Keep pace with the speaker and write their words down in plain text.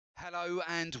Hello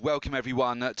and welcome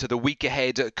everyone to the week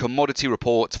ahead commodity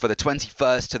report for the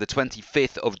 21st to the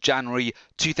 25th of January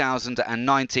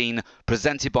 2019,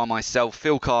 presented by myself,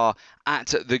 Phil Carr,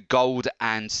 at the Gold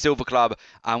and Silver Club.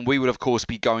 And we will of course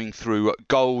be going through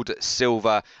gold,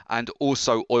 silver and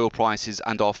also oil prices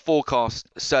and our forecast.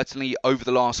 Certainly over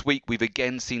the last week we've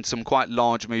again seen some quite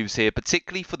large moves here,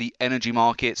 particularly for the energy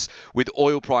markets, with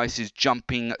oil prices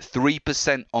jumping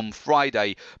 3% on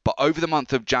Friday. But over the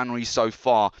month of January so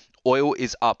far, oil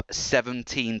is up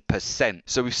 17%.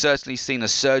 So we've certainly seen a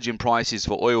surge in prices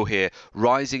for oil here,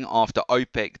 rising after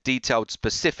OPEC detailed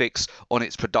specifics on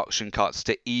its production cuts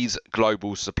to ease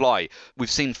global supply.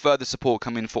 We've seen further support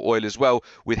come in for oil as well,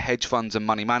 with hedge funds and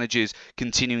money managers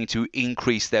continuing to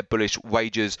increase their bullish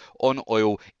wagers on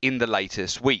oil in the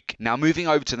latest week. Now moving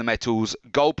over to the metals,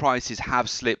 gold prices have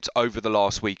slipped over the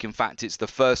last week. In fact, it's the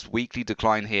first weekly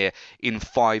decline here in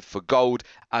 5 for gold,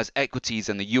 as equities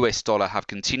and the US dollar have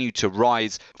continued to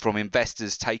rise from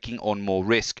investors taking on more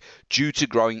risk due to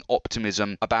growing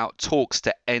optimism about talks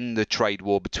to end the trade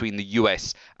war between the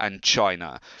US and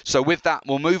China. So with that,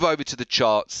 we'll move over to the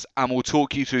charts and we'll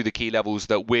talk you through the key levels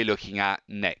that we're looking at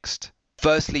next.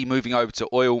 Firstly, moving over to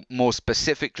oil, more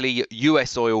specifically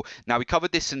US oil. Now, we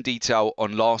covered this in detail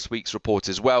on last week's report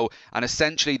as well, and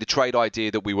essentially the trade idea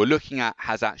that we were looking at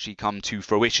has actually come to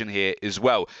fruition here as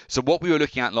well. So what we were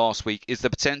looking at last week is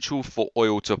the potential for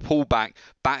oil to pull back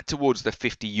towards the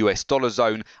 $50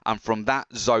 zone, and from that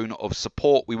zone of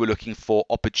support we were looking for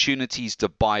opportunities to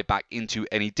buy back into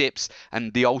any dips,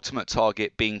 and the ultimate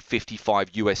target being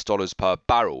 $55 per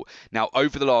barrel. Now,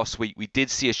 over the last week we did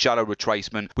see a shallow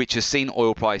retracement, which has seen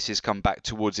oil prices come back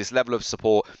towards this level of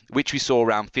support, which we saw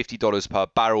around $50 per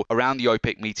barrel around the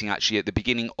OPEC meeting actually at the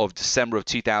beginning of December of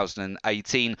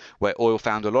 2018, where oil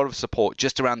found a lot of support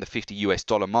just around the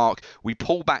 $50 mark. We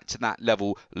pulled back to that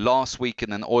level last week,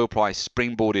 and then oil price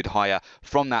springboarded higher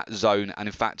from that zone, and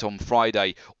in fact on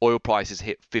Friday oil prices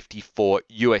hit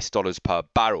 $54 per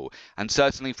barrel. And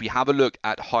certainly if we have a look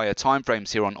at higher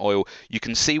timeframes here on oil, you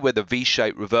can see where the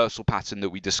V-shaped reversal pattern that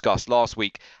we discussed last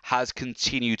week has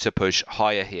continued to push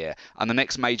higher here, and the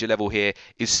next major level here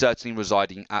is certainly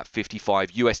residing at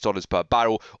 $55 per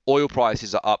barrel. Oil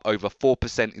prices are up over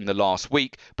 4% in the last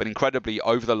week, but incredibly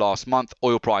over the last month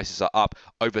oil prices are up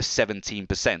over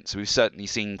 17%. So we've certainly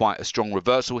seen quite a strong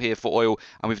reversal here for oil,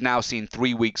 and we've now seen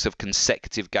 3 weeks of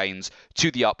consecutive gains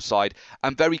to the upside.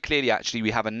 And very clearly actually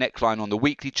we have a neckline on the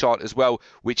weekly chart as well,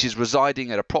 which is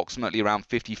residing at approximately around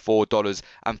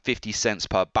 $54.50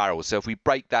 per barrel. So if we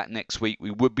break that next week,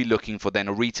 we would be looking for then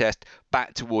a retest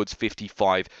back towards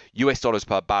 $55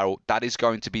 per barrel. That is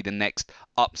going to be the next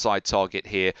upside target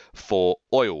here for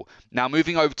oil. Now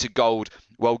moving over to gold.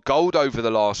 Well, gold over the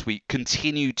last week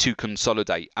continued to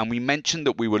consolidate, and we mentioned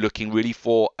that we were looking really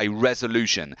for a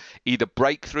resolution, either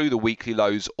break through the weekly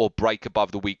lows or break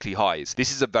above the weekly highs.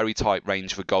 This is a very tight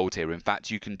range for gold here. In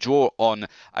fact, you can draw on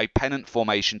a pennant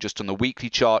formation just on the weekly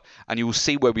chart, and you will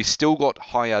see where we've still got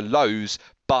higher lows,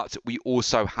 but we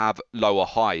also have lower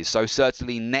highs. So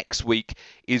certainly next week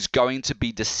is going to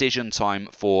be decision time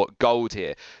for gold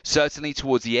here. Certainly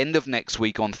towards the end of next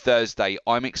week on Thursday,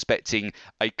 I'm expecting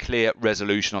a clear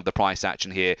resolution of the price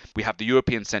action here. We have the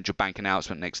European Central Bank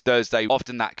announcement next Thursday.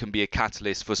 Often that can be a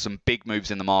catalyst for some big moves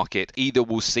in the market. Either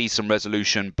we'll see some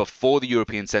resolution before the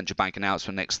European Central Bank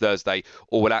announcement next Thursday,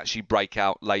 or we'll actually break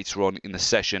out later on in the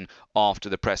session after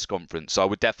the press conference. So I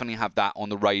would definitely have that on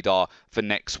the radar for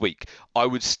next week. I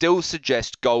would still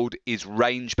suggest gold is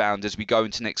range bound as we go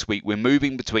into next week. We're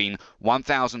moving between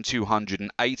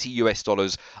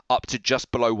 $1,280 up to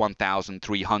just below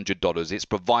 $1,300. It's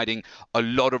providing a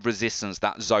lot of resistance,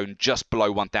 that zone just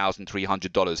below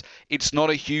 $1,300. It's not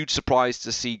a huge surprise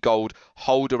to see gold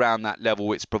hold around that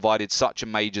level. It's provided such a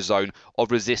major zone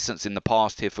of resistance in the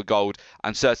past here for gold,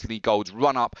 and certainly gold's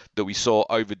run up that we saw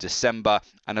over December,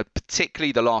 and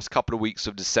particularly the last couple of weeks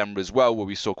of December as well, where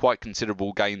we saw quite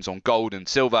considerable gains on gold and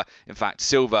silver. In fact,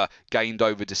 silver gained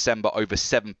over December over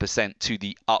 7% to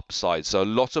the upside. So a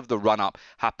lot of the run up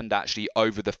happened actually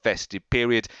over the festive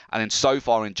period, and then so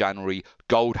far in January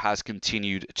gold has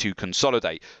continued to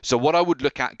consolidate. So what I would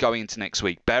look at going into next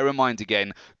week, bear in mind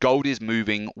again, gold is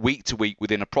moving week to week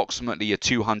within approximately a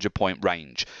 200-point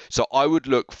range. So I would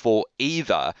look for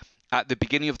either at the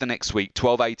beginning of the next week,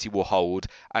 1280 will hold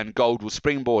and gold will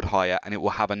springboard higher, and it will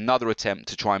have another attempt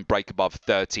to try and break above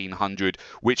 1300,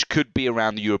 which could be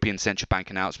around the European Central Bank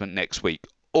announcement next week.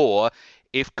 Or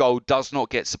if gold does not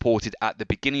get supported at the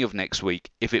beginning of next week,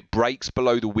 if it breaks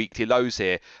below the weekly lows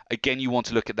here, again, you want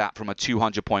to look at that from a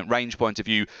 200-point range point of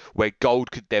view, where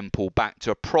gold could then pull back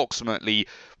to approximately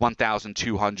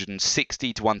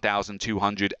 1,260 to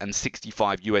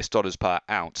 1,265 US dollars per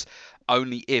ounce.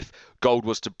 Only if gold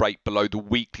was to break below the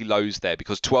weekly lows there,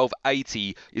 because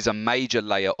 1280 is a major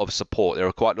layer of support. There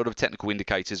are quite a lot of technical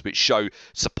indicators which show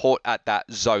support at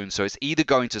that zone. So it's either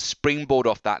going to springboard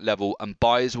off that level and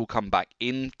buyers will come back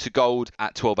into gold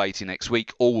at 1280 next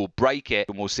week, or will break it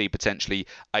and we'll see potentially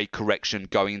a correction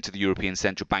going into the European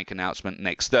Central Bank announcement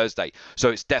next Thursday. So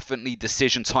it's definitely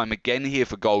decision time again here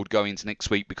for gold going into next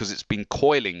week, because it's been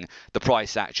coiling the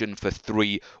price action for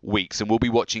 3 weeks. And we'll be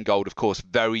watching gold, of course,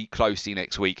 very closely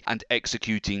next week and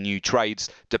executing new trades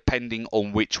depending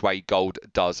on which way gold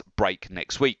does break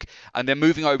next week. And then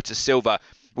moving over to silver.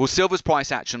 Well, silver's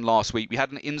price action last week, we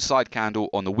had an inside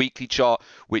candle on the weekly chart,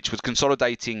 which was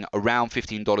consolidating around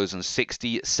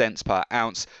 $15.60 per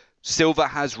ounce. Silver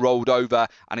has rolled over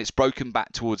and it's broken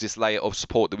back towards this layer of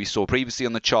support that we saw previously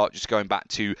on the chart, just going back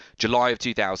to July of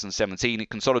 2017.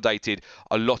 It consolidated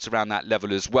a lot around that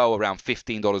level as well, around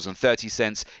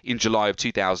 $15.30 in July of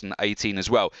 2018 as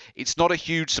well. It's not a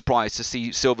huge surprise to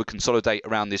see silver consolidate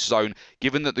around this zone,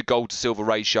 given that the gold to silver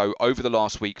ratio over the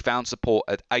last week found support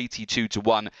at 82 to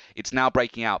 1. It's now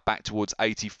breaking out back towards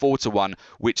 84 to 1,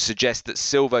 which suggests that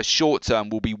silver short term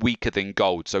will be weaker than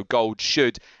gold. So gold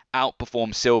should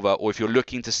outperform silver, or if you're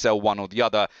looking to sell one or the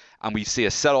other and we see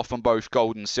a sell-off on both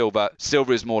gold and silver,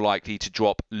 silver is more likely to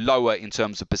drop lower in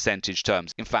terms of percentage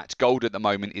terms. In fact, gold at the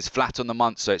moment is flat on the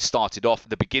month, so it started off at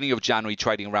the beginning of January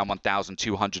trading around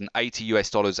 1,280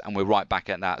 US dollars, and we're right back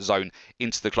at that zone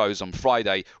into the close on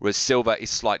Friday, whereas silver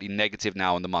is slightly negative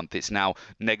now in the month. It's now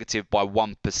negative by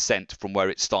 1% from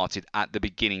where it started at the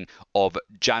beginning of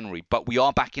January. But we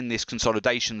are back in this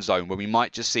consolidation zone where we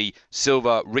might just see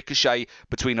silver ricochet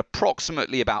between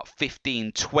approximately about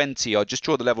 15.20. I'll just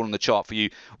draw the level on the chart for you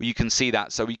where you can see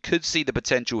that. So we could see the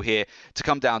potential here to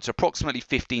come down to approximately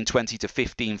 15.20 to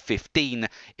 15.15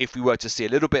 if we were to see a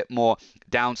little bit more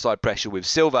downside pressure with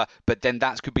silver, but then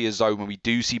that could be a zone where we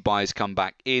do see buyers come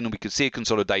back in and we could see a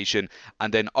consolidation.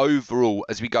 And then overall,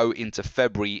 as we go into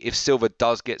February, if silver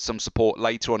does get some support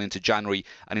later on into January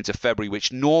and into February,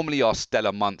 which normally are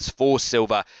stellar months for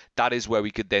silver, that is where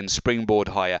we could then springboard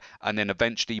higher and then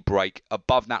eventually break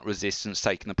above that resistance,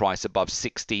 taking the price above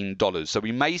 $16. So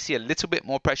we may see a little bit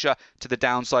more pressure to the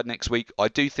downside next week. I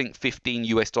do think 15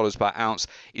 US dollars per ounce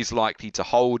is likely to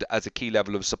hold as a key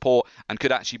level of support and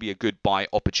could actually be a good buy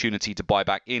opportunity to buy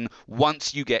back in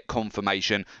once you get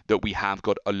confirmation that we have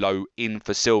got a low in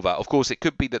for silver. Of course, it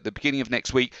could be that the beginning of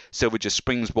next week, silver just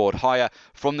springboard higher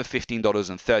from the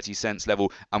 $15.30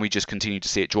 level and we just continue to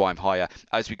see it drive higher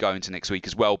as we go into next week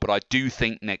as well. But I do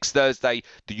think next Thursday,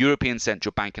 the European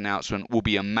Central Bank announcement will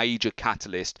be a major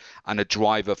catalyst and a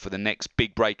driver for the next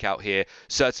big breakout here,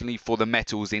 certainly for the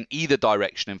metals in either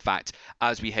direction, in fact,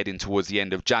 as we head in towards the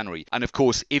end of January. And of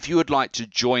course, if you would like to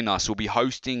join us, we'll be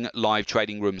hosting live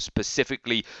trading rooms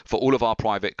specifically for all of our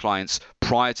private clients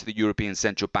prior to the European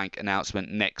Central Bank announcement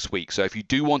next week. So if you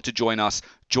do want to join us,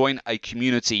 join a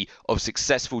community of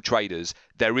successful traders,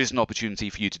 there is an opportunity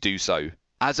for you to do so.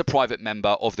 As a private member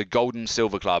of the Gold and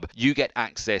Silver Club, you get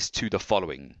access to the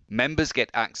following. Members get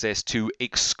access to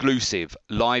exclusive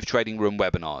live trading room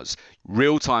webinars,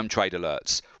 real-time trade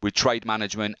alerts with trade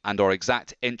management and our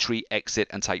exact entry, exit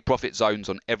and take profit zones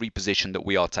on every position that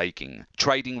we are taking,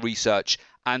 trading research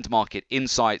and market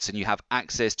insights, and you have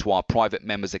access to our private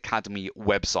members academy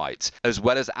website, as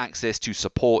well as access to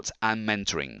support and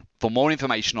mentoring. For more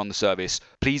information on the service,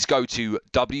 please go to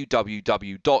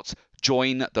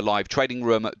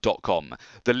www.jointhelivetradingroom.com.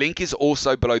 The link is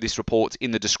also below this report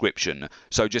in the description.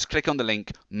 So just click on the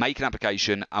link, make an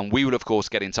application, and we will of course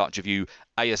get in touch with you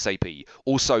ASAP.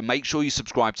 Also, make sure you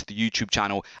subscribe to the YouTube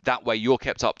channel. That way you're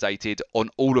kept updated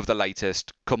on all of the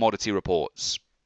latest commodity reports.